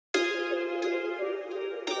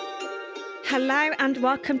Hello and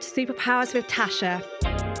welcome to Superpowers with Tasha,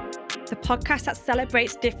 the podcast that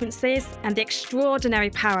celebrates differences and the extraordinary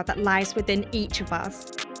power that lies within each of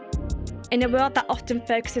us. In a world that often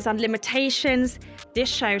focuses on limitations, this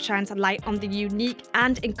show shines a light on the unique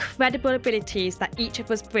and incredible abilities that each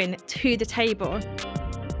of us bring to the table,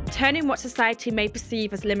 turning what society may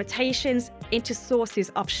perceive as limitations into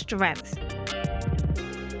sources of strength.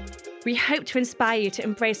 We hope to inspire you to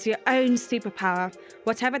embrace your own superpower,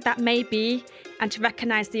 whatever that may be, and to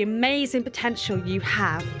recognise the amazing potential you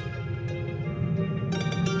have.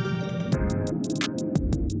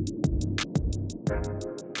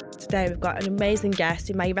 Today we've got an amazing guest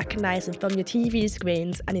who may recognise him from your TV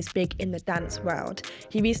screens and is big in the dance world.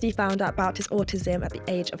 He recently found out about his autism at the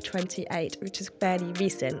age of 28, which is fairly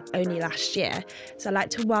recent, only last year. So I'd like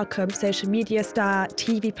to welcome social media star,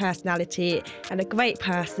 TV personality and a great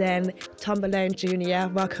person, Tom Malone Jr.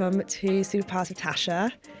 Welcome to Superpowers with Tasha.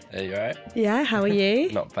 Hey, you alright? Yeah, how are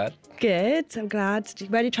you? Not bad. Good, I'm glad.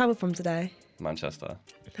 Where did you travel from today? Manchester.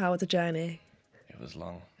 How was the journey? It was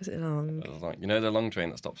long. Was it long? It was long. You know the long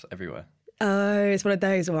train that stops everywhere? Oh, it's one of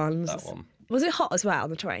those ones. That one. Was it hot as well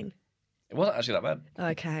on the train? It wasn't actually that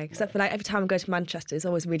bad. Okay, because I feel like every time I go to Manchester, it's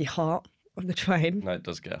always really hot on the train. No, it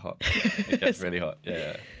does get hot. It gets really hot,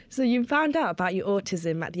 yeah. So you found out about your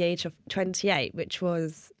autism at the age of 28, which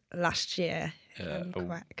was last year, if I'm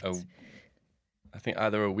correct. I think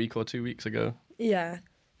either a week or 2 weeks ago. Yeah.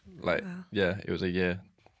 Yeah, it was a year,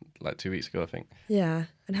 2 weeks ago, I think. Yeah,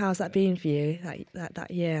 and how's that been for you,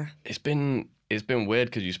 that year? It's been weird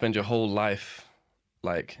because you spend your whole life,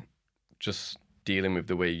 just dealing with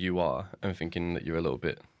the way you are and thinking that you're a little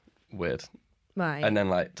bit weird. Right. And then,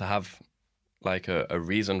 to have, a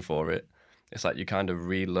reason for it, it's like you kind of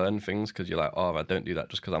relearn things because you're like, oh, I don't do that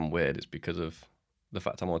just because I'm weird. It's because of the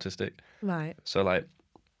fact I'm autistic. Right. So,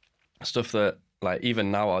 stuff that,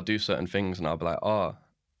 even now I'll do certain things and I'll be like, oh,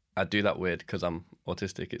 I do that weird because I'm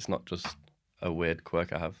autistic. It's not just a weird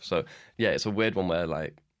quirk I have. So, yeah, it's a weird one where,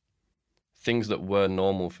 things that were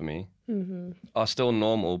normal for me are still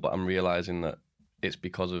normal, but I'm realising that it's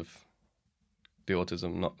because of the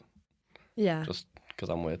autism, not just because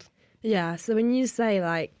I'm weird. Yeah, so when you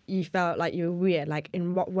say, you felt like you were weird,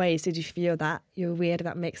 in what ways did you feel that you were weird, if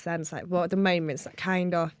that makes sense? What are the moments that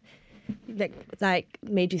kind of,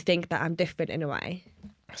 made you think that I'm different in a way?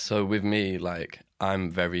 So with me, I'm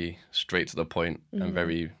very straight to the point and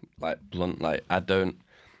very, blunt.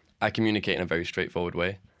 I communicate in a very straightforward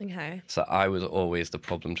way. Okay. So I was always the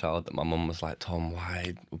problem child that my mum was like, Tom,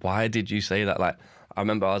 why did you say that? I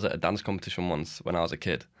remember I was at a dance competition once when I was a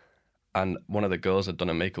kid, and one of the girls had done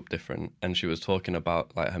her makeup different, and she was talking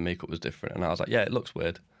about, her makeup was different, and I was like, yeah, it looks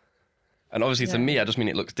weird. And obviously to me, I just mean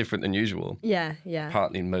it looks different than usual. Yeah, yeah.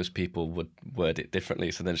 Apparently most people would word it differently.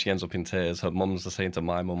 So then she ends up in tears. Her mum's saying to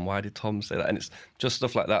my mum, why did Tom say that? And it's just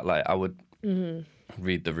stuff like that. I would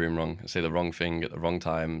read the room wrong, say the wrong thing at the wrong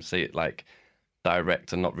time, say it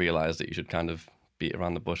direct and not realise that you should kind of beat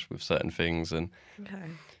around the bush with certain things. And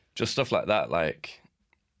just stuff like that,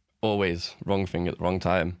 always wrong thing at the wrong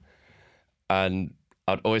time. And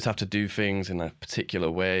I'd always have to do things in a particular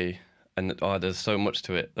way. And there's so much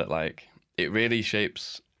to it that it really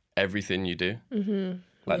shapes everything you do.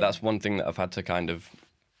 That's one thing that I've had to kind of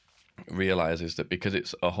realise, is that because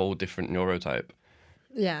it's a whole different neurotype,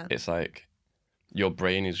 it's your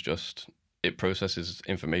brain is just, it processes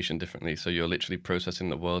information differently. So you're literally processing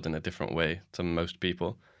the world in a different way to most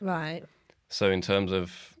people. Right. So in terms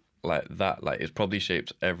of that, it's probably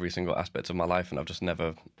shaped every single aspect of my life, and I've just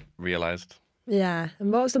never realised. Yeah.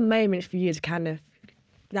 And what was the moment for you to kind of,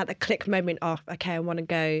 the click moment of, okay, I want to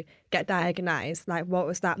go get diagnosed? What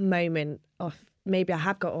was that moment of, maybe I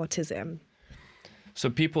have got autism? So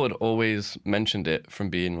people had always mentioned it from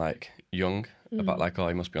being young, about oh,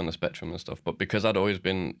 you must be on the spectrum and stuff. But because I'd always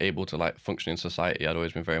been able to function in society, I'd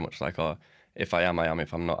always been very much oh, if I am, I am.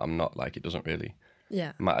 If I'm not, I'm not. It doesn't really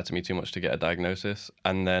matter to me too much to get a diagnosis.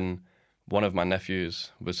 And then one of my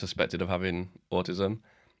nephews was suspected of having autism.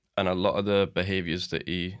 And a lot of the behaviours that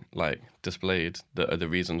he displayed that are the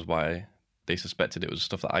reasons why they suspected it was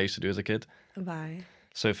stuff that I used to do as a kid. Right.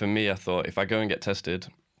 So for me, I thought if I go and get tested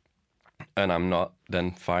and I'm not,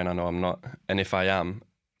 then fine, I know I'm not. And if I am,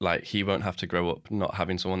 he won't have to grow up not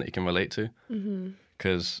having someone that he can relate to.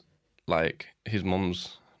 Because his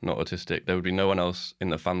mum's not autistic. There would be no one else in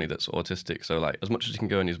the family that's autistic. So as much as he can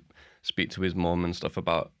go and speak to his mum and stuff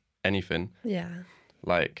about anything,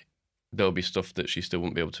 there'll be stuff that she still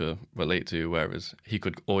wouldn't be able to relate to, whereas he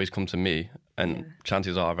could always come to me, and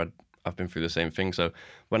chances are I've been through the same thing. So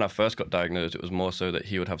when I first got diagnosed, it was more so that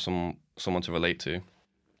he would have someone to relate to.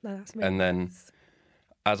 No, that's and then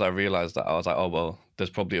as I realised that, I was like, oh, well, there's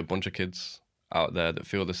probably a bunch of kids out there that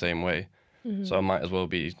feel the same way. So I might as well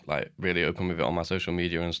be like really open with it on my social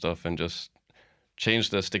media and stuff, and just change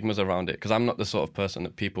the stigmas around it. Because I'm not the sort of person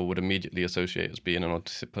that people would immediately associate as being an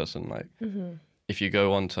autistic person. Like if you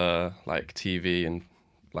go onto like TV and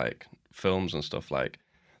like films and stuff, like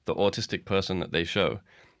the autistic person that they show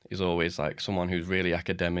is always like someone who's really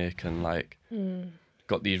academic and like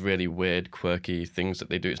got these really weird, quirky things that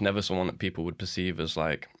they do. It's never someone that people would perceive as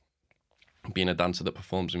like being a dancer that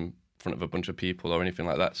performs in front of a bunch of people or anything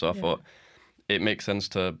like that. So I thought it makes sense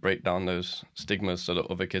to break down those stigmas so that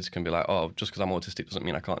other kids can be like, oh, just because I'm autistic doesn't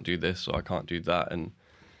mean I can't do this or I can't do that. And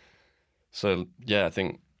so, yeah, I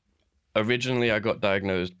think originally I got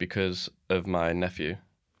diagnosed because of my nephew.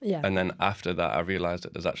 Yeah. And then after that, I realised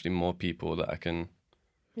that there's actually more people that I can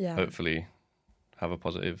hopefully have a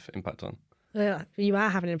positive impact on. Yeah, you are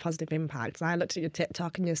having a positive impact. I looked at your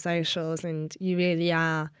TikTok and your socials, and you really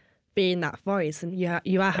are being that voice, and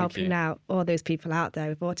you are helping out all those people out there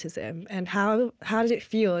with autism. And how did it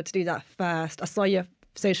feel to do that first? I saw your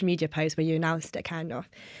social media post where you announced it, kind of.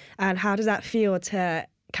 And how does that feel to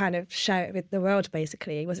kind of share it with the world,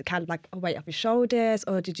 basically? Was it kind of like a weight off your shoulders,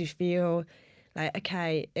 or did you feel like,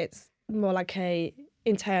 okay, it's more like a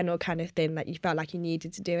internal kind of thing that you felt like you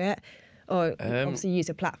needed to do it, or obviously use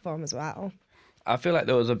a platform as well? I feel like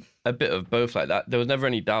there was a bit of both like that. There was never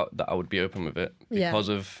any doubt that I would be open with it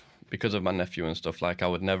because of my nephew and stuff. Like I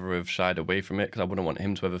would never have shied away from it because I wouldn't want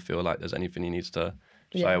him to ever feel like there's anything he needs to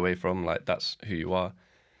shy away from. Like that's who you are.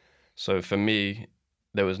 So for me,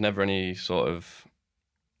 there was never any sort of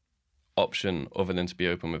option other than to be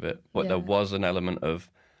open with it. But there was an element of,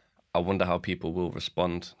 I wonder how people will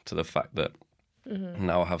respond to the fact that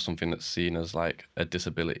now I have something that's seen as like a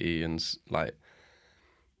disability, and like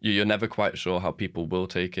you're never quite sure how people will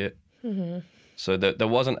take it. So there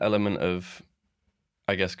was an element of,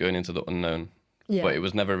 I guess, going into the unknown, but it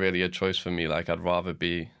was never really a choice for me. Like I'd rather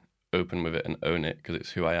be open with it and own it because it's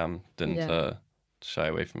who I am than to shy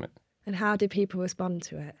away from it. And how did people respond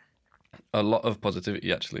to it? A lot of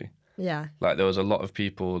positivity, actually. Yeah. Like there was a lot of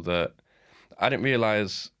people that I didn't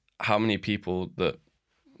realize how many people that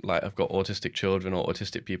like have got autistic children or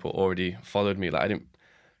autistic people already followed me. Like I didn't,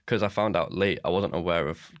 because I found out late, I wasn't aware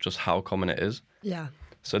of just how common it is. Yeah.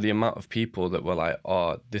 So the amount of people that were like,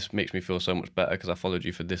 oh, this makes me feel so much better because I followed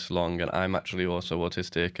you for this long and I'm actually also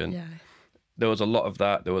autistic. And there was a lot of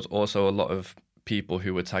that. There was also a lot of people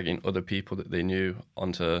who were tagging other people that they knew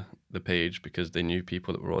onto the page because they knew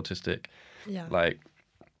people that were autistic. Yeah. Like,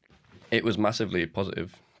 it was massively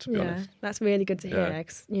positive, to be honest. That's really good to hear,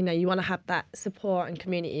 because, you know, you want to have that support and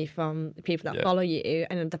community from the people that follow you,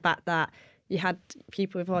 and the fact that you had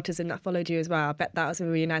people with autism that followed you as well. I bet that was a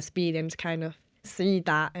really nice feeling to kind of see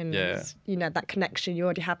that, and, you know, that connection. You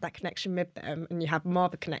already have that connection with them, and you have more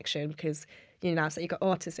of a connection because, you know, so you got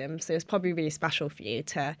autism. So it's probably really special for you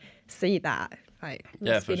to see that. Like,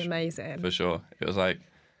 it's been amazing. For sure. It was like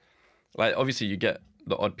obviously you get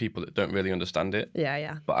the odd people that don't really understand it.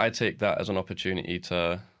 Yeah. But I take that as an opportunity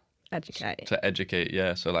to educate.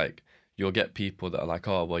 Yeah. So like you'll get people that are like,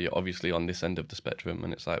 oh, well, you're obviously on this end of the spectrum.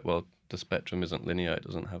 And it's like, well, the spectrum isn't linear. It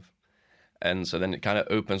doesn't have. And so then it kind of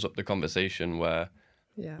opens up the conversation where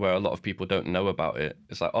a lot of people don't know about it.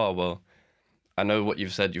 It's like, oh, well, I know what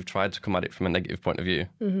you've said. You've tried to come at it from a negative point of view.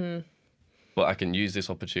 Mm-hmm. But I can use this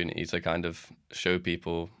opportunity to kind of show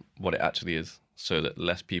people what it actually is so that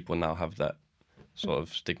less people now have that sort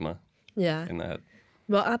of stigma in their head.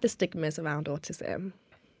 What are the stigmas around autism?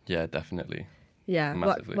 Yeah, definitely. Yeah,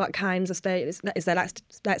 massively. What kinds of is there like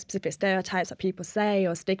specific stereotypes that people say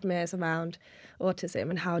or stigmas around autism,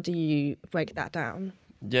 and how do you break that down?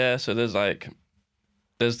 Yeah, so there's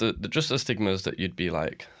the just the stigmas that you'd be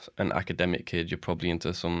like an academic kid, you're probably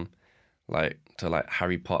into some like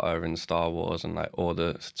Harry Potter and Star Wars and like all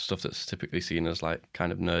the stuff that's typically seen as like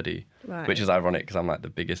kind of nerdy, which is ironic because I'm like the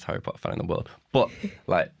biggest Harry Potter fan in the world. But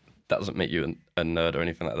like that doesn't make you a nerd or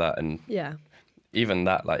anything like that. And even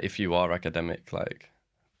that, like if you are academic, like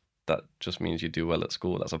that just means you do well at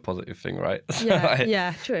school. That's a positive thing, right?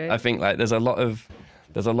 Yeah, true. I think like there's a lot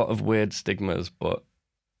of weird stigmas, but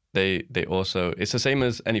they also, it's the same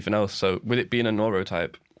as anything else. So with it being a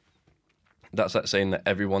neurotype, that's like saying that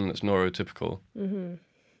everyone that's neurotypical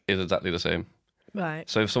is exactly the same. Right.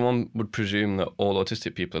 So if someone would presume that all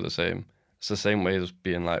autistic people are the same, it's the same way as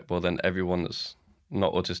being like, well, then everyone that's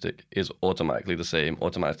not autistic is automatically the same,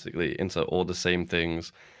 automatically into all the same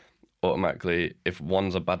things. Automatically, if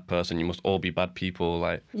one's a bad person, you must all be bad people.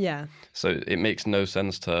 Like, so it makes no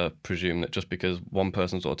sense to presume that just because one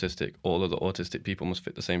person's autistic, all of the autistic people must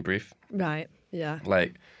fit the same brief. Right. Yeah.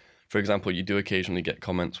 Like, for example, you do occasionally get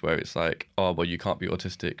comments where it's like, oh, well, you can't be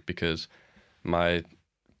autistic because my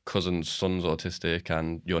cousin's son's autistic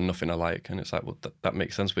and you're nothing alike. And it's like, well, that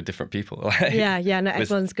makes sense with different people. Yeah, not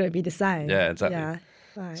everyone's going to be the same. Yeah, exactly. Yeah.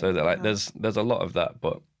 Right. So that, like, there's a lot of that,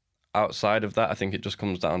 but outside of that, I think it just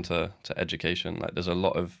comes down to education. Like, there's a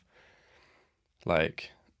lot of,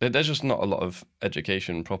 like, there's just not a lot of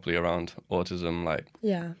education properly around autism. Like,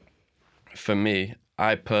 yeah. For me,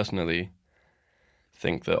 I personally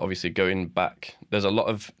think that obviously going back, there's a lot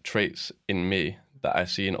of traits in me that I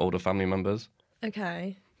see in older family members.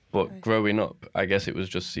 Okay. But growing up, I guess it was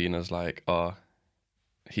just seen as like, oh,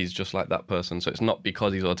 he's just like that person. So it's not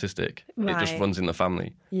because he's autistic. It just runs in the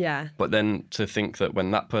family. Yeah. But then to think that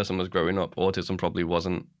when that person was growing up, autism probably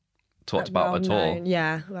wasn't talked about at all.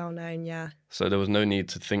 Yeah, well known, yeah. So there was no need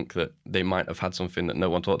to think that they might have had something that no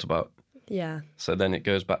one talked about. Yeah. So then it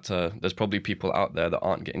goes back to, there's probably people out there that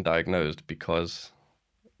aren't getting diagnosed because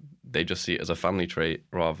they just see it as a family trait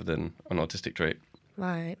rather than an autistic trait.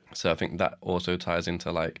 Right. So I think that also ties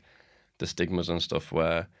into like the stigmas and stuff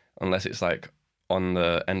where unless it's like on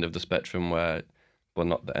the end of the spectrum where, well,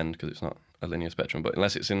 not the end because it's not a linear spectrum, but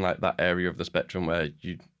unless it's in like that area of the spectrum where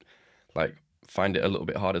you like find it a little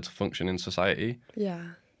bit harder to function in society,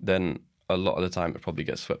 then a lot of the time it probably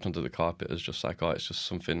gets swept under the carpet as just like, oh, it's just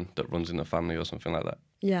something that runs in the family or something like that.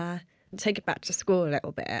 Yeah. Take it back to school a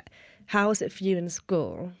little bit. How was it for you in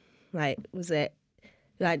school? Like, was it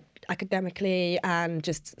like academically and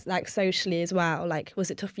just like socially as well? Like,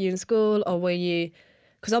 was it tough for you in school, or were you,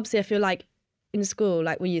 because obviously I feel like in school,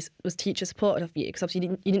 like, was teachers supportive of you? Because obviously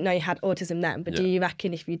you didn't know you had autism then, but do you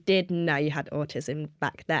reckon if you did know you had autism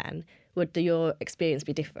back then, would your experience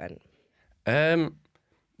be different?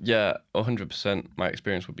 Yeah, 100%. My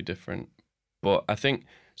experience would be different, but I think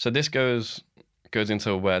so. This goes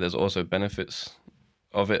into where there's also benefits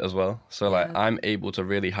of it as well. So like I'm able to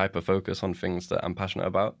really hyper focus on things that I'm passionate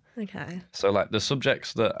about. Okay. So like the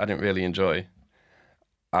subjects that I didn't really enjoy,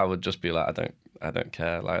 I would just be like, I don't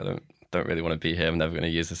care. Like I don't really want to be here. I'm never going to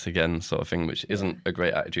use this again, sort of thing, which isn't a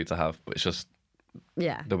great attitude to have, but it's just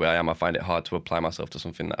the way I am. I find it hard to apply myself to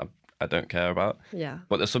something that I don't care about. Yeah.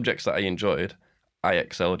 But the subjects that I enjoyed, I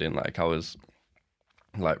excelled in. Like I was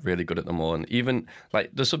like really good at them all. And even like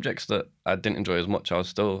the subjects that I didn't enjoy as much, I was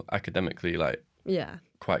still academically like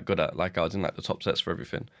quite good at. Like I was in like the top sets for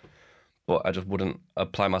everything, but I just wouldn't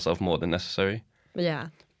apply myself more than necessary. Yeah.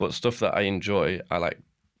 But stuff that I enjoy, I like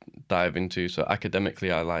dive into. So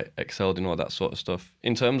academically, I like excelled in all that sort of stuff.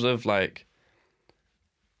 In terms of like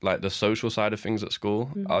the social side of things at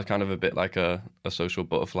school, I was kind of a bit like a social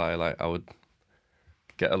butterfly. Like I would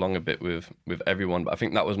get along a bit with everyone, but I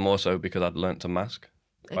think that was more so because I'd learnt to mask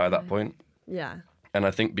by that point. Yeah. And I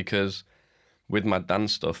think because with my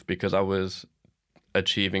dance stuff, because I was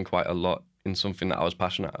achieving quite a lot in something that I was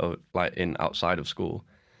passionate about, like in outside of school,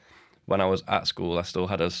 when I was at school, I still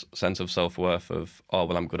had a sense of self-worth of, oh,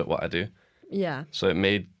 well, I'm good at what I do. Yeah. So it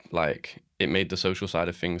made the social side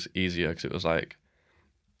of things easier because it was like,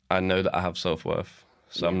 I know that I have self-worth,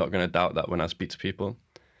 so I'm not going to doubt that when I speak to people,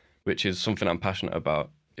 which is something I'm passionate about,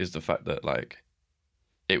 is the fact that like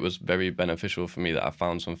it was very beneficial for me that I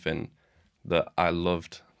found something that I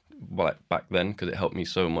loved like back then, because it helped me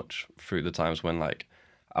so much through the times when like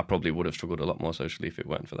I probably would have struggled a lot more socially if it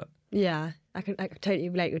weren't for that. Yeah, I can totally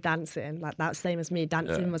relate with dancing. Like that's same as me.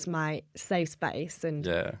 Dancing was my safe space and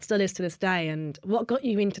still is to this day. And what got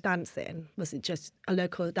you into dancing? Was it just a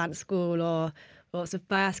local dance school, or what was the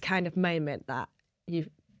first kind of moment that you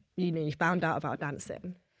found out about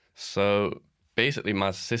dancing? So basically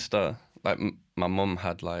my sister, like my mum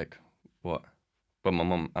had like well, my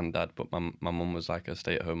mum and dad, but my mum was like a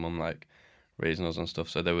stay-at-home mum, like raising us and stuff.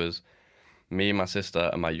 So there was me, my sister,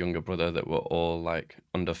 and my younger brother that were all like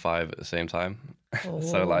under 5 at the same time. Oh.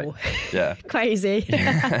 So like, yeah, crazy.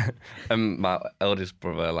 And my eldest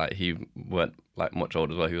brother, like he weren't like much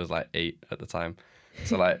older as well. He was like 8 at the time.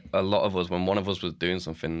 So like a lot of us, when one of us was doing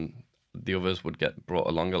something, the others would get brought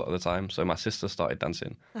along a lot of the time. So my sister started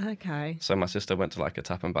dancing. Okay. So my sister went to like a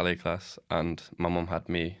tap and ballet class, and my mum had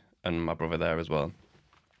me and my brother there as well.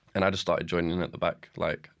 And I just started joining in at the back,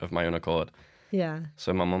 like of my own accord. Yeah.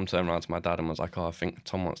 So my mum turned around to my dad and was like, oh, I think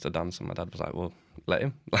Tom wants to dance. And my dad was like, well, let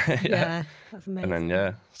him. Yeah, that's amazing. And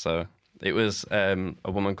then, so it was a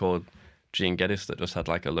woman called Jean Geddes that just had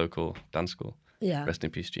like a local dance school. Yeah. Rest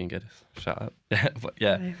in peace, Jean Geddes. Shout out. But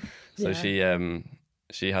yeah. So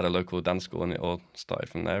she had a local dance school, and it all started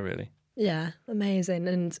from there, really. Yeah, amazing.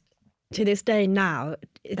 And to this day now,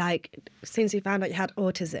 like, since you found out you had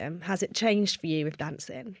autism, has it changed for you with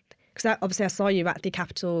dancing? Because obviously I saw you at the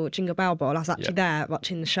Capital Jingle Bell Ball. I was actually there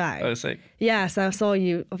watching the show. Oh, sick. Yeah, so I saw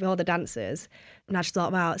you with all the dancers. And I just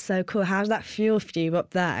thought, wow, it's so cool. How did that feel for you up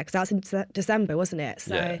there? Because that was in December, wasn't it?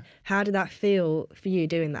 So how did that feel for you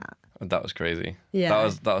doing that? That was crazy. Yeah.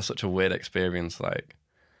 That was such a weird experience, like,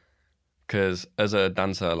 because as a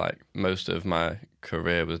dancer, like, most of my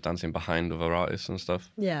career was dancing behind other artists and stuff.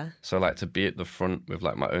 Yeah. So, like, to be at the front with,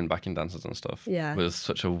 like, my own backing dancers and stuff was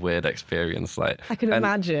such a weird experience. Like, I can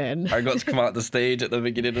imagine. I got to come out the stage at the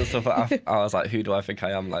beginning and stuff. I was like, who do I think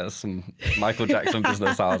I am? Like, some Michael Jackson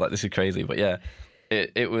business. I was like, this is crazy. But yeah,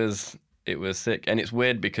 it was sick. And it's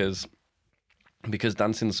weird because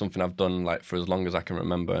dancing is something I've done, like, for as long as I can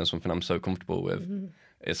remember, and something I'm so comfortable with. Mm-hmm.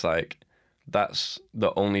 It's like, that's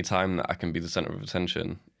the only time that I can be the center of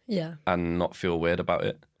attention and not feel weird about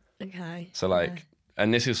it. Okay. So, like,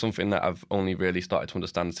 and this is something that I've only really started to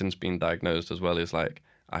understand since being diagnosed as well, is like,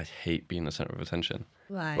 I hate being the center of attention.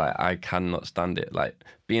 Right. Like, I cannot stand it. Like,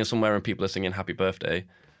 being somewhere and people are singing happy birthday,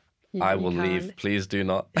 I will leave. Please do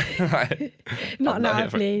not. Not now,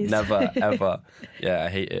 please. Never, ever. Yeah, I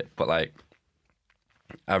hate it. But, like,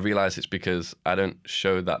 I realise it's because I don't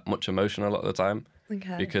show that much emotion a lot of the time.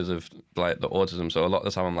 Okay. Because of, like, the autism. So a lot of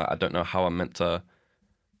the time I'm like, I don't know how I'm meant to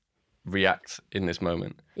react in this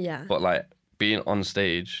moment. Yeah. But, like, being on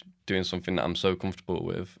stage, doing something that I'm so comfortable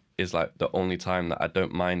with is, like, the only time that I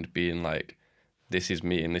don't mind being like, this is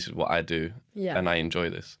me and this is what I do. Yeah. And I enjoy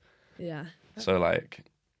this. Yeah. So, like,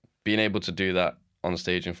 being able to do that on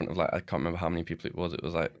stage in front of, like, I can't remember how many people it was. It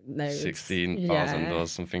was like 16,000 or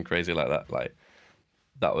something crazy like that. Like,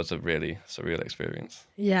 that was a really surreal experience.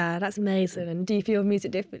 Yeah, that's amazing. And do you feel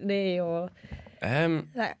music differently, or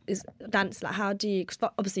like, is dance, like, how do you? Cause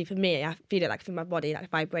obviously for me, I feel it like from my body,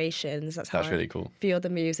 like vibrations. That's really cool. Feel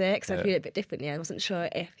the music. So I feel it a bit differently. I wasn't sure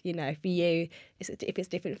if, you know, for you, if it's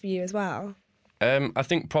different for you as well. I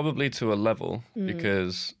think probably to a level,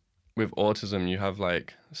 because with autism you have,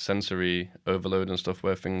 like, sensory overload and stuff,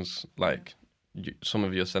 where things like some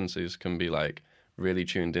of your senses can be, like, really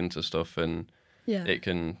tuned into stuff, and it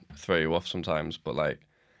can throw you off sometimes. But, like,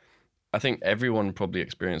 I think everyone probably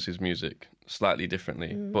experiences music slightly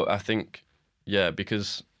differently. But I think,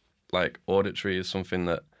 because, like, auditory is something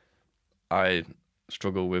that I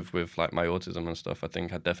struggle with, like, my autism and stuff. I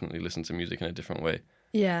think I definitely listen to music in a different way.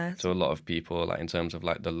 Yeah. To a lot of people, like, in terms of,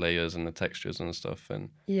 like, the layers and the textures and stuff. And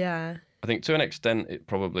I think to an extent it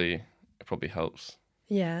probably helps.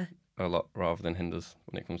 Yeah. A lot rather than hinders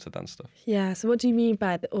when it comes to dance stuff. Yeah, so what do you mean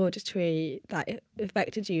by the auditory, that it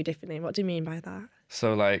affected you differently? What do you mean by that?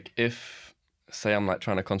 So, like, if, say I'm, like,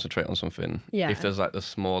 trying to concentrate on something, if there's, like, the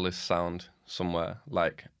smallest sound somewhere,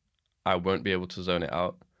 like, I won't be able to zone it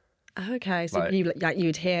out. Okay, so like,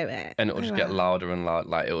 you'd hear it. And it'll just get louder and louder,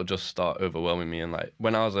 like, it'll just start overwhelming me. And, like,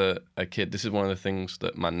 when I was a kid, this is one of the things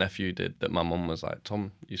that my nephew did that my mum was like,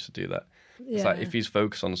 Tom used to do that. Yeah. It's like, if he's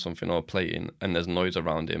focused on something or playing and there's noise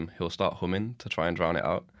around him, he'll start humming to try and drown it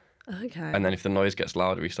out. Okay. And then if the noise gets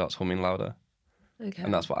louder, he starts humming louder. Okay.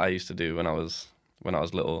 And that's what I used to do when I was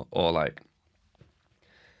little. Or, like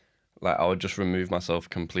I would just remove myself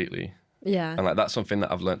completely. Yeah. And, like, that's something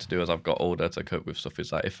that I've learned to do as I've got older to cope with stuff.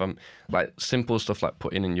 Is like, if I'm, like, simple stuff like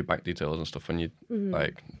putting in your bank details and stuff when you're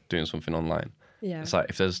like doing something online. Yeah. It's like,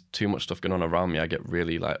 if there's too much stuff going on around me, I get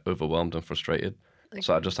really, like, overwhelmed and frustrated. Okay.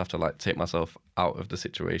 So I just have to, like, take myself out of the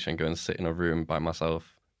situation, go and sit in a room by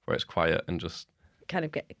myself where it's quiet and just kind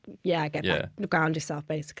of get back, ground yourself,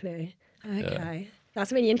 basically. Okay. Yeah.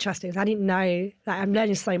 That's really interesting. I didn't know, like, I'm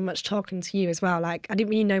learning so much talking to you as well. Like, I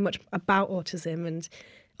didn't really know much about autism, and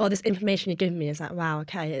all this information you're giving me is like, wow,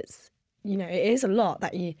 okay, it's, you know, it is a lot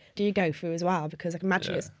that you do go through as well, because I can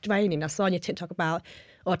imagine it's draining. I saw on your TikTok about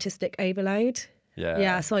autistic overload.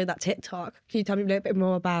 Yeah, I saw that TikTok. Can you tell me a little bit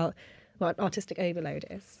more about what autistic overload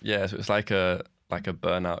is? Yeah, so it's like a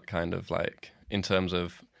burnout kind of, like, in terms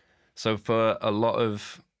of, so for a lot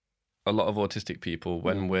of autistic people,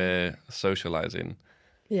 when we're socializing,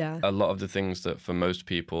 a lot of the things that for most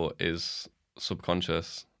people is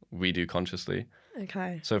subconscious, we do consciously.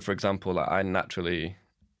 Okay. So, for example, like, I naturally,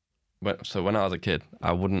 when I was a kid,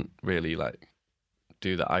 I wouldn't really, like,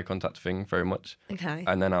 do the eye contact thing very much. Okay.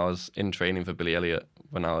 And then I was in training for Billy Elliot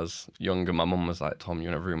when I was younger. My mum was like, Tom,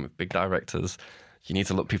 you're in a room with big directors. You need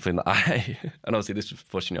to look people in the eye. And obviously this was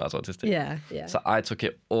before she knew I was autistic. Yeah, yeah. So I took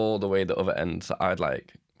it all the way the other end. So I'd,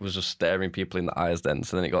 like, was just staring people in the eyes then.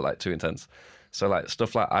 So then it got, like, too intense. So, like,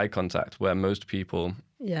 stuff like eye contact, where most people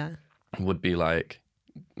would be, like,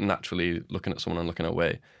 naturally looking at someone and looking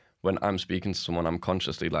away. When I'm speaking to someone, I'm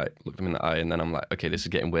consciously, like, look them in the eye, and then I'm like, okay, this is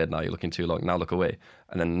getting weird now. You're looking too long. Now look away.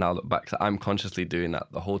 And then now look back. So I'm consciously doing that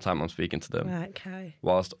the whole time I'm speaking to them. Right, okay.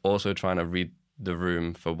 Whilst also trying to read the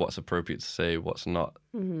room for what's appropriate to say, what's not.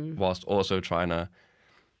 Mm-hmm. Whilst also trying to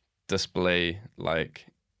display, like,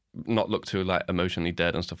 not look too like emotionally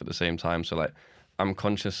dead and stuff at the same time. So like I'm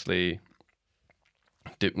consciously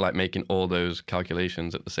like making all those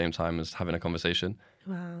calculations at the same time as having a conversation.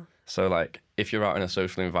 Wow. So like if you're out in a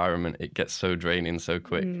social environment, it gets so draining so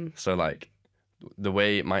quick. So like the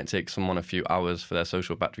way it might take someone a few hours for their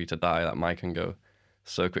social battery to die, like mine can go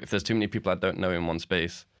so quick. If there's too many people I don't know in one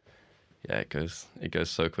space, yeah, it goes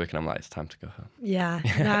so quick, and I'm like, it's time to go home. Yeah,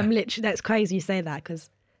 no, I'm literally, that's crazy you say that,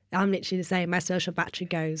 because I'm literally the same. My social battery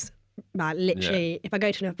goes, like, literally, if I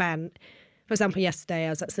go to an event, for example, yesterday I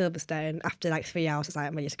was at Silverstone, after like 3 hours, I was like,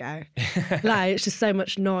 I'm ready to go. Like, it's just so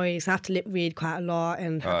much noise. I have to lip read quite a lot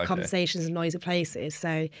and have conversations in noisy places.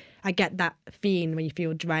 So I get that feeling when you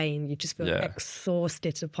feel drained, you just feel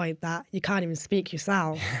exhausted to the point that you can't even speak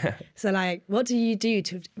yourself. So like, what do you do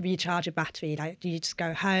to recharge your battery? Like, do you just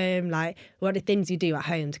go home? Like, what are the things you do at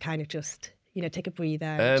home to kind of just, you know, take a breather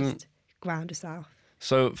and just ground yourself?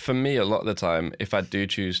 So for me, a lot of the time, if I do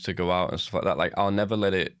choose to go out and stuff like that, like I'll never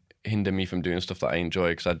let it hinder me from doing stuff that I enjoy,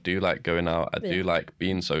 because I do like going out. I do like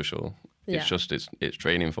being social. It's just it's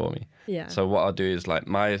draining for me. So what I'll do is like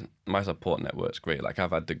my support network's great. Like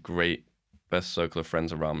I've had the great best circle of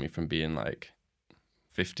friends around me from being like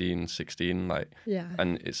 15, 16, like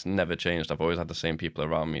and it's never changed. I've always had the same people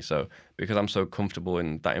around me. So because I'm so comfortable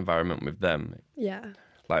in that environment with them,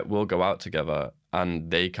 like we'll go out together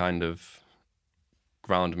and they kind of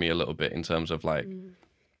ground me a little bit in terms of like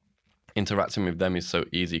interacting with them is so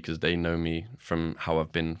easy because they know me from how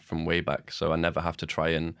I've been from way back. So I never have to try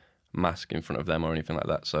and mask in front of them or anything like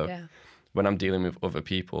that. So when I'm dealing with other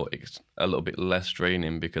people, it's a little bit less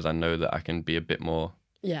draining because I know that I can be a bit more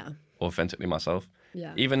authentically myself.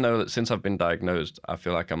 Even though that since I've been diagnosed, I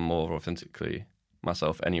feel like I'm more authentically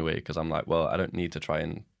myself anyway, because I'm like, well, I don't need to try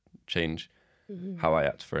and change how I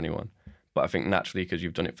act for anyone. But I think naturally, because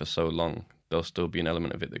you've done it for so long, there'll still be an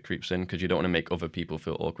element of it that creeps in, because you don't want to make other people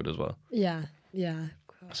feel awkward as well. Yeah.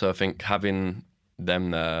 So I think having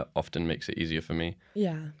them there often makes it easier for me.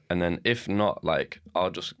 And then if not, like,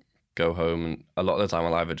 I'll just go home, and a lot of the time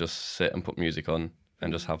I'll either just sit and put music on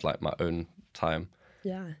and just have like my own time.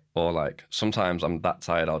 Or like sometimes I'm that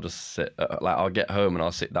tired, I'll just sit, like I'll get home and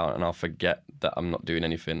I'll sit down and I'll forget that I'm not doing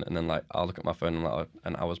anything, and then like I'll look at my phone and like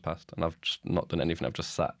an hour's passed and I've just not done anything. I've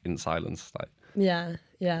just sat in silence, like. Yeah.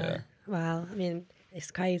 Wow. I mean, it's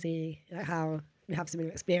crazy like how we have similar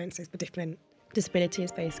experiences but different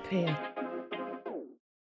disabilities, basically.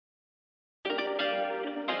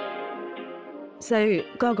 So,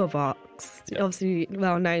 Gogglebox, obviously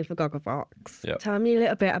well known for Gogglebox. Tell me a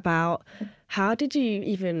little bit about how did you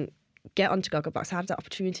even get onto Gogglebox? How did that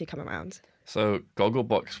opportunity come around? So,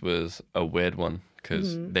 Gogglebox was a weird one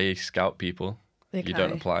because they scout people. You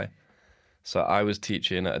don't apply. So, I was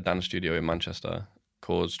teaching at a dance studio in Manchester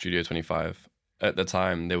called Studio 25. At the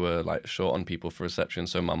time, they were like short on people for reception.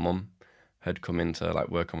 So, my mum had come in to like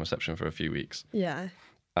work on reception for a few weeks.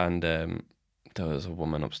 And there was a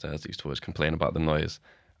woman upstairs that used to always complain about the noise,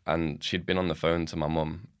 and she'd been on the phone to my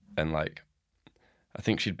mum, and like I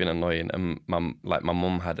think she'd been annoying, and my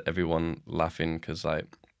mum had everyone laughing because like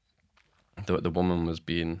the woman was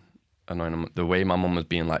being annoying. The way my mum was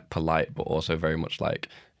being like polite, but also very much like,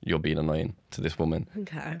 you're being annoying to this woman.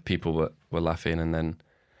 People were laughing, and then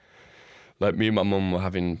like me and my mum were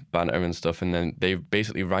having banter and stuff, and then they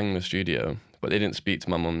basically rang the studio, but they didn't speak to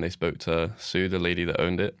my mum. They spoke to Sue, the lady that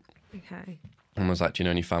owned it. And was like, do you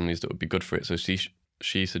know any families that would be good for it? So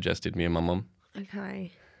she suggested me and my mum.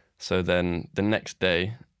 So then the next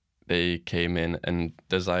day they came in, and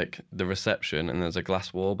there's like the reception, and there's a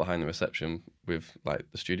glass wall behind the reception with like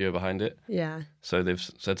the studio behind it. So they've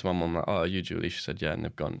said to my mum, like, oh, are you Julie? She said, yeah. And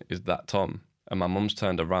they've gone, is that Tom? And my mum's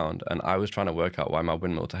turned around, and I was trying to work out why my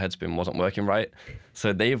windmill to headspin wasn't working right.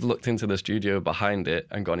 So they've looked into the studio behind it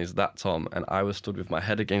and gone, is that Tom? And I was stood with my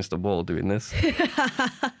head against the wall doing this.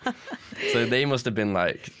 So they must have been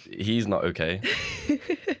like, he's not okay.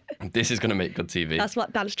 This is going to make good TV. That's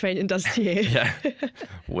what dance training does to you.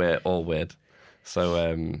 We're all weird.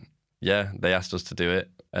 So, they asked us to do it.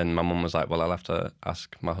 And my mum was like, well, I'll have to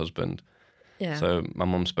ask my husband. So my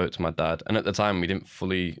mum spoke to my dad. And at the time, we didn't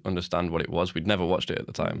fully understand what it was. We'd never watched it at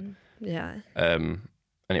the time. And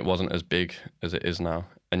it wasn't as big as it is now.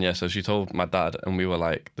 And so she told my dad, and we were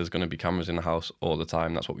like, there's going to be cameras in the house all the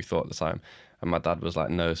time. That's what we thought at the time. And my dad was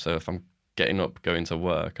like, no. So if I'm getting up, going to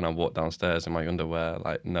work, and I walk downstairs in my underwear,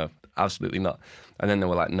 like, no, absolutely not. And then they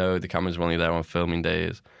were like, no, the cameras are only there on filming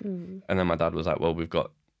days. And then my dad was like, well, we've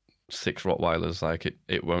got 6 Rottweilers, like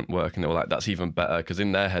it won't work. And they were like, that's even better, because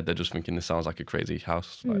in their head they're just thinking this sounds like a crazy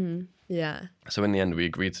house. So in the end we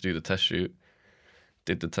agreed to do the test shoot,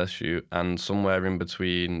 did the test shoot, and somewhere in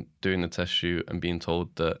between doing the test shoot and being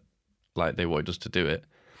told that like they wanted us to do it,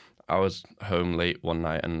 I was home late one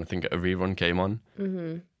night and I think a rerun came on,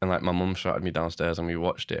 and like my mum shouted me downstairs and we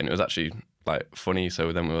watched it, and it was actually like funny.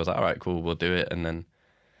 So then we was like, all right, cool, we'll do it. And then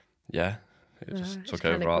it just took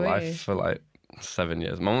over our life for like 7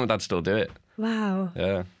 years. My mum and dad still do it. Wow.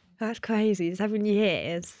 Yeah. That's crazy. 7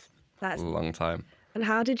 years. That's a long time. And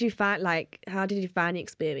how did you find the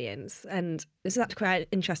experience? And this is actually quite an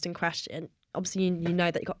interesting question. Obviously, you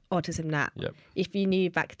know that you got autism now. Yep. If you knew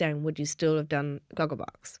back then, would you still have done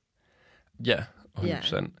Gogglebox? Yeah,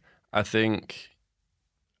 100%. I think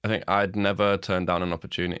I'd never turn down an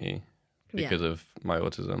opportunity because of my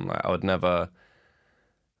autism. Like I would never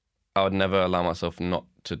allow myself not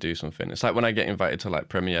to do something. It's like when I get invited to like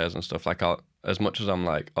premieres and stuff, like as much as I'm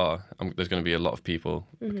like, there's going to be a lot of people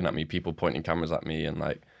looking at me, people pointing cameras at me and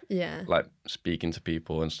like speaking to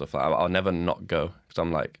people and stuff. Like I'll never not go because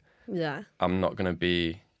I'm like, I'm not going to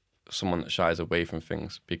be someone that shies away from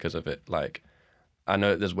things because of it. Like I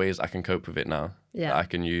know that there's ways I can cope with it now that I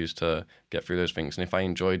can use to get through those things. And if I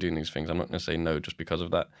enjoy doing these things, I'm not going to say no just because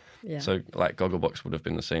of that. Yeah. So like Gogglebox would have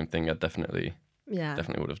been the same thing. I definitely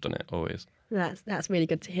would have done it always. That's really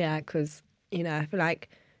good to hear because, you know, I feel like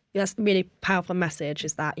that's a really powerful message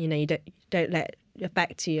is that, you know, you don't let it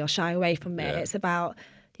affect you or shy away from it. It's about,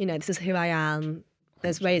 you know, this is who I am.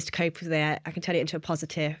 There's ways to cope with it. I can turn it into a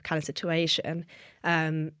positive kind of situation.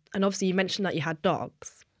 And obviously you mentioned that you had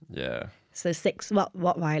dogs. Yeah. So 6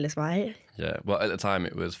 Rottweilers, right? Yeah. Well, at the time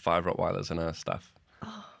it was 5 Rottweilers and a staff.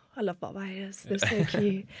 Oh, I love Rottweilers. They're so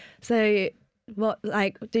cute. So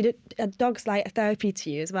are dogs like a therapy to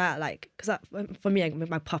you as well? Like, because for me, with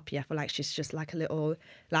my puppy, I feel like she's just like a little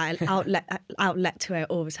like outlet to her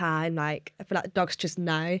all the time. Like, I feel like dogs just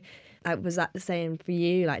know. Like, was that the same for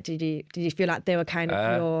you? Like, did you feel like they were kind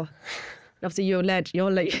of your? Obviously, you're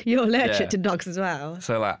allergic to dogs as well.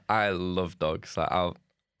 So like, I love dogs. Like,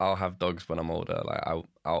 I'll have dogs when I'm older. Like, I'll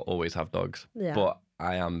always have dogs. Yeah. But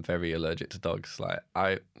I am very allergic to dogs. Like,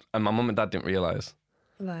 and my mum and dad didn't realize.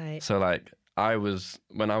 Right. So like,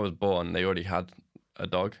 when I was born, they already had a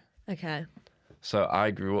dog. Okay. So I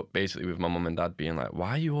grew up basically with my mum and dad being like, why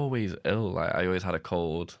are you always ill? Like I always had a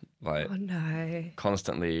cold. Like, oh no.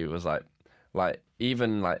 Constantly was like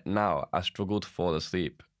even like now I struggle to fall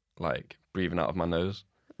asleep, like breathing out of my nose.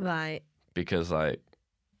 Right. Because like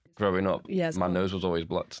growing up, my nose was always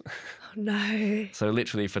blocked. Oh no. So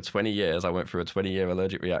literally for 20 years, I went through a 20-year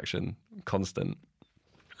allergic reaction, constant.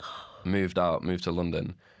 Moved to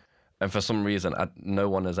London. And for some reason, no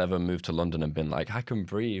one has ever moved to London and been like, I can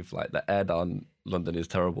breathe. Like, the air down London is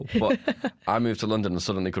terrible. But I moved to London and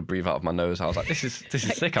suddenly could breathe out of my nose. I was like, this is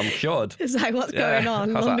sick. I'm cured. It's like, what's going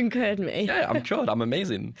on? London cured me. Yeah, I'm cured. I'm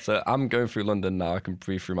amazing. So I'm going through London now. I can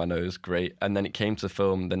breathe through my nose. Great. And then it came to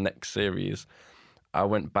film the next series. I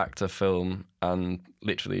went back to film and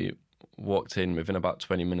literally walked in within about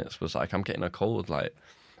 20 minutes, was like, I'm getting a cold. Like,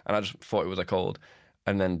 and I just thought it was a cold.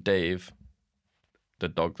 And then Dave, the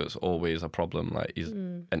dog that's always a problem, like he's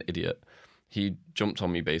an idiot, he jumped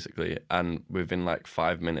on me basically, and within like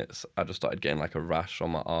 5 minutes I just started getting like a rash on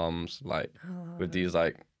my arms, like with these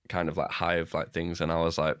like kind of like hive like things, and I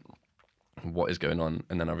was like, what is going on?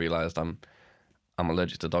 And then I realized I'm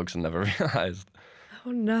allergic to dogs and never realized. Oh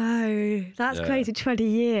no, that's crazy. 20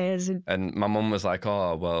 years. And my mum was like,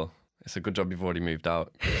 oh well, it's a good job you've already moved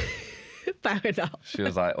out. Fair enough. She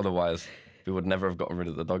was like, otherwise we would never have gotten rid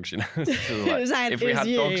of the dogs, you know. She was like, if we had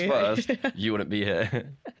dogs first, you wouldn't be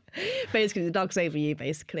here. Basically, the dog's over you,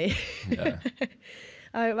 basically. Yeah.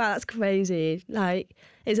 Oh, wow, that's crazy. Like,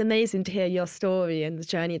 it's amazing to hear your story and the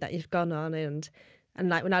journey that you've gone on. And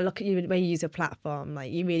like, when I look at you, when you use your platform,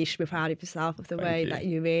 like, you really should be proud of yourself of the way that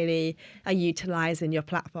you really are utilising your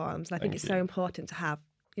platforms. And I think it's so important to have,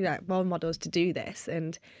 you know, role models to do this.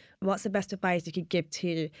 And what's the best advice you could give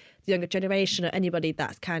to the younger generation or anybody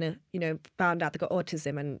that's kind of, you know, found out they've got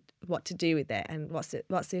autism and what to do with it, and what's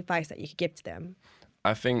the advice that you could give to them?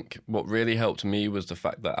 I think what really helped me was the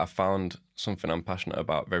fact that I found something I'm passionate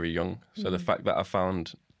about very young. So the fact that I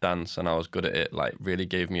found dance and I was good at it, like, really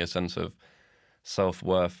gave me a sense of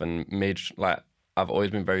self-worth and made, like, I've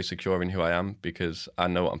always been very secure in who I am because I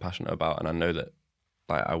know what I'm passionate about and I know that,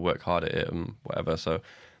 like, I work hard at it and whatever. So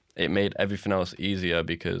it made everything else easier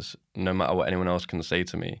because no matter what anyone else can say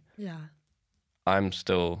to me, I'm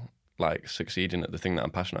still, like, succeeding at the thing that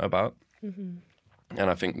I'm passionate about. And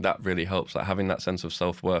I think that really helps. Like, having that sense of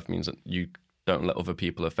self-worth means that you don't let other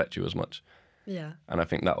people affect you as much. Yeah. And I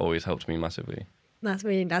think that always helped me massively. That's a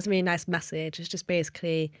really nice message. It's just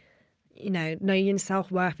basically, you know, knowing your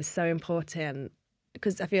self-worth is so important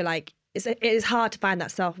because I feel like it is hard to find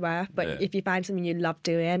that self-worth, but Yeah. if you find something you love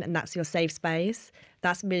doing and that's your safe space,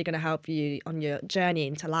 that's really going to help you on your journey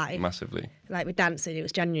into life. Massively. Like with dancing,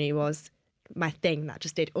 it genuinely was my thing that I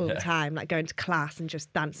just did all the time, like going to class and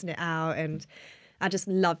just dancing it out. And I just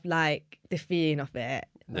love like the feeling of it.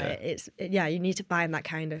 Like, you need to find that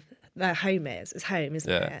kind of, home is. It's home,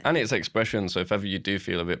 isn't it? And it's expression. So if ever you do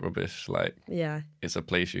feel a bit rubbish, like it's a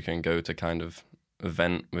place you can go to kind of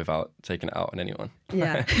vent without taking it out on anyone.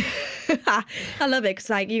 Yeah. I love it because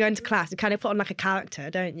like you go into class, you kind of put on like a character,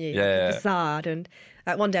 don't you? Yeah. Like a facade. And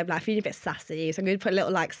like one day I'm like feeling a bit sassy, so I'm going to put a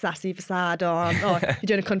little like sassy facade on. Or you're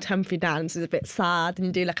doing a contemporary dance, it's a bit sad, and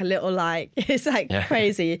you do like a little like, it's like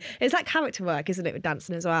crazy. It's like character work, isn't it, with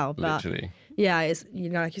dancing as well? But literally. Yeah, it's, you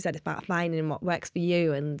know, like you said, it's about finding what works for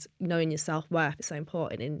you and knowing your self-worth is so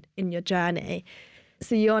important in your journey.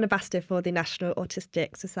 So you're an ambassador for the National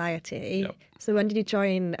Autistic Society. Yep. So when did you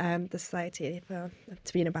join the society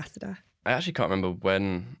to be an ambassador? I actually can't remember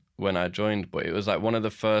when I joined, but it was like one of the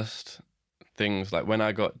first things, like when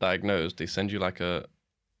I got diagnosed, they send you like a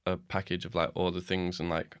package of like all the things and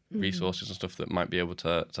like resources and stuff that might be able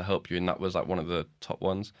to help you, and that was like one of the top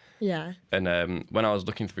ones. Yeah. And when I was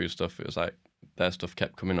looking through stuff, it was like their stuff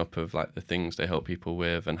kept coming up of like the things they help people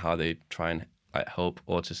with and how they try and like help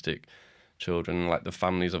autistic children, like the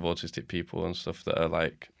families of autistic people and stuff that are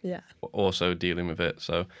like also dealing with it.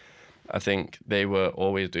 So I think they were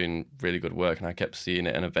always doing really good work, and I kept seeing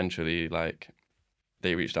it, and eventually like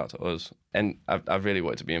they reached out to us, and I really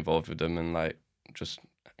wanted to be involved with them and like just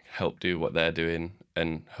help do what they're doing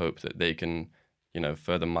and hope that they can, you know,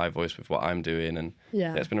 further my voice with what I'm doing. And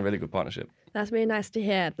it's been a really good partnership. That's really nice to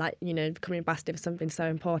hear, like, you know, becoming ambassador for something so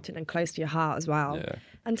important and close to your heart as well. Yeah.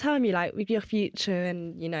 And tell me, like, with your future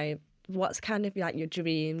and, you know, what's kind of like your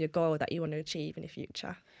dream, your goal that you want to achieve in the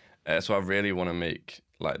future? So I really want to make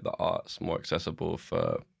like the arts more accessible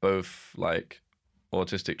for both like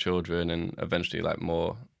autistic children and eventually like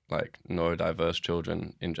more like neurodiverse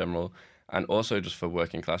children in general, and also just for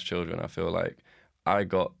working class children. I feel like I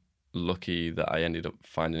got lucky that I ended up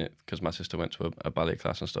finding it because my sister went to a ballet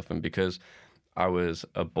class and stuff, and because I was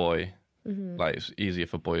a boy, like it's easier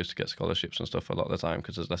for boys to get scholarships and stuff a lot of the time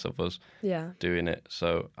because there's less of us doing it.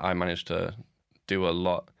 So I managed to do a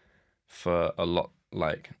lot for a lot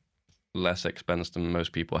like less expense than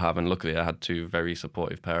most people have, and luckily I had two very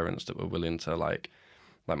supportive parents that were willing to like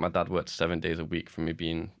my dad worked 7 days a week from me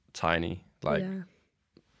being tiny, like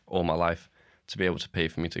all my life, to be able to pay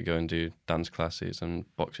for me to go and do dance classes and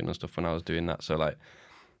boxing and stuff when I was doing that. So like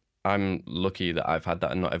I'm lucky that I've had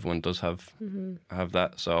that, and not everyone does have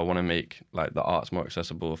that. So I want to make like the arts more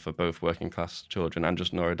accessible for both working class children and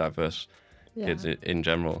just neurodiverse kids in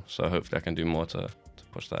general. So hopefully I can do more to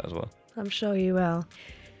push that as well. I'm sure you will.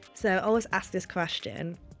 So I always ask this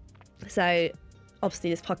question. So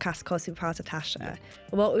obviously this podcast is called Superpowers with Tasha.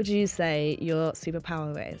 What would you say your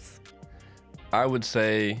superpower is? I would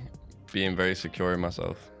say being very secure in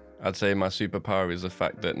myself. I'd say my superpower is the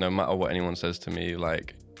fact that no matter what anyone says to me,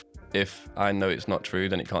 like if I know it's not true,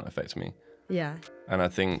 then it can't affect me. Yeah. And I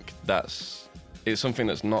think it's something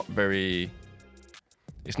that's not very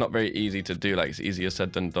easy to do. Like it's easier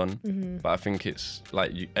said than done. But I think it's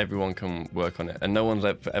like everyone can work on it, and no one's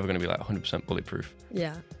ever going to be like 100% bulletproof.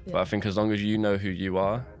 Yeah. But I think as long as you know who you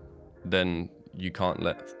are, then you can't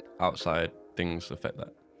let outside things affect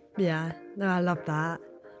that. Yeah. No, I love that.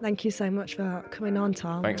 Thank you so much for coming on,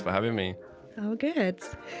 Tom. Thanks for having me. Oh, good.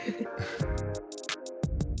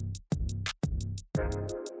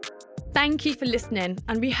 Thank you for listening,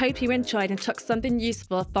 and we hope you enjoyed and took something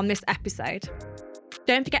useful from this episode.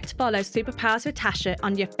 Don't forget to follow Superpowers with Tasha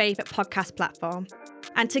on your favourite podcast platform.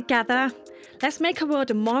 And together, let's make a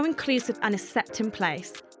world a more inclusive and accepting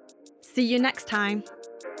place. See you next time.